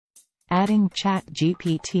Adding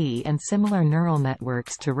ChatGPT and similar neural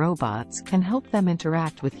networks to robots can help them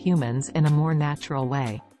interact with humans in a more natural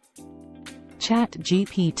way.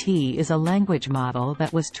 ChatGPT is a language model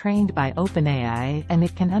that was trained by OpenAI, and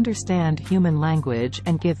it can understand human language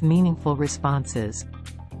and give meaningful responses.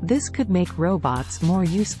 This could make robots more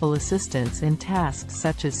useful assistants in tasks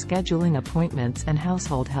such as scheduling appointments and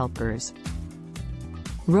household helpers.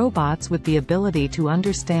 Robots with the ability to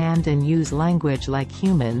understand and use language like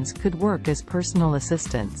humans could work as personal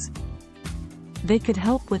assistants. They could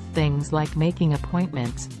help with things like making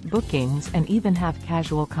appointments, bookings, and even have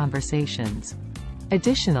casual conversations.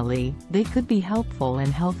 Additionally, they could be helpful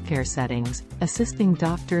in healthcare settings, assisting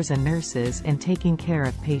doctors and nurses in taking care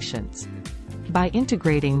of patients. By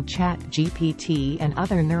integrating ChatGPT and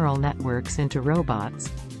other neural networks into robots,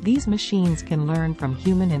 these machines can learn from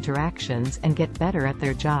human interactions and get better at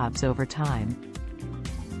their jobs over time.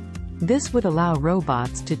 This would allow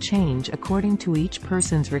robots to change according to each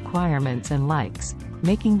person's requirements and likes,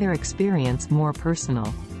 making their experience more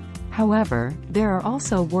personal. However, there are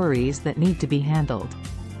also worries that need to be handled.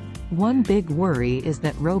 One big worry is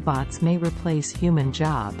that robots may replace human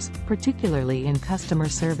jobs, particularly in customer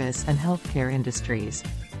service and healthcare industries.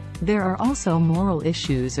 There are also moral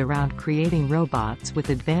issues around creating robots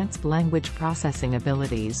with advanced language processing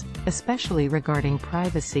abilities, especially regarding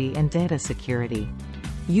privacy and data security.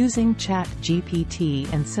 Using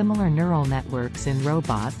ChatGPT and similar neural networks in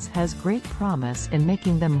robots has great promise in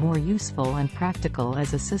making them more useful and practical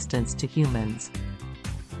as assistants to humans.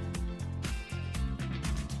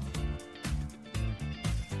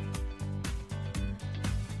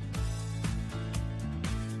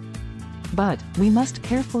 But, we must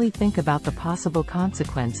carefully think about the possible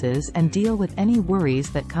consequences and deal with any worries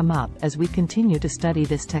that come up as we continue to study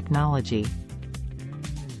this technology.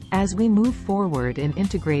 As we move forward in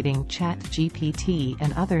integrating ChatGPT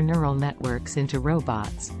and other neural networks into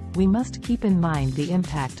robots, we must keep in mind the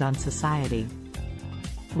impact on society.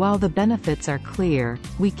 While the benefits are clear,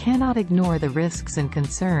 we cannot ignore the risks and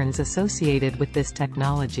concerns associated with this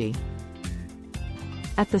technology.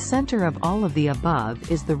 At the center of all of the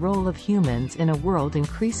above is the role of humans in a world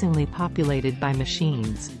increasingly populated by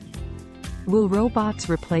machines. Will robots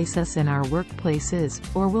replace us in our workplaces,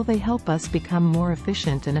 or will they help us become more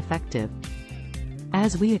efficient and effective?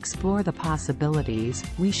 As we explore the possibilities,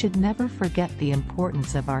 we should never forget the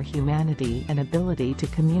importance of our humanity and ability to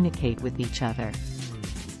communicate with each other.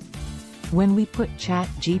 When we put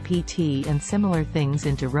ChatGPT and similar things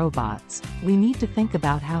into robots, we need to think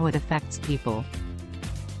about how it affects people.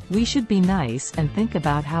 We should be nice and think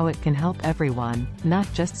about how it can help everyone, not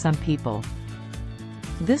just some people.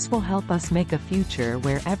 This will help us make a future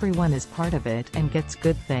where everyone is part of it and gets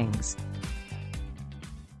good things.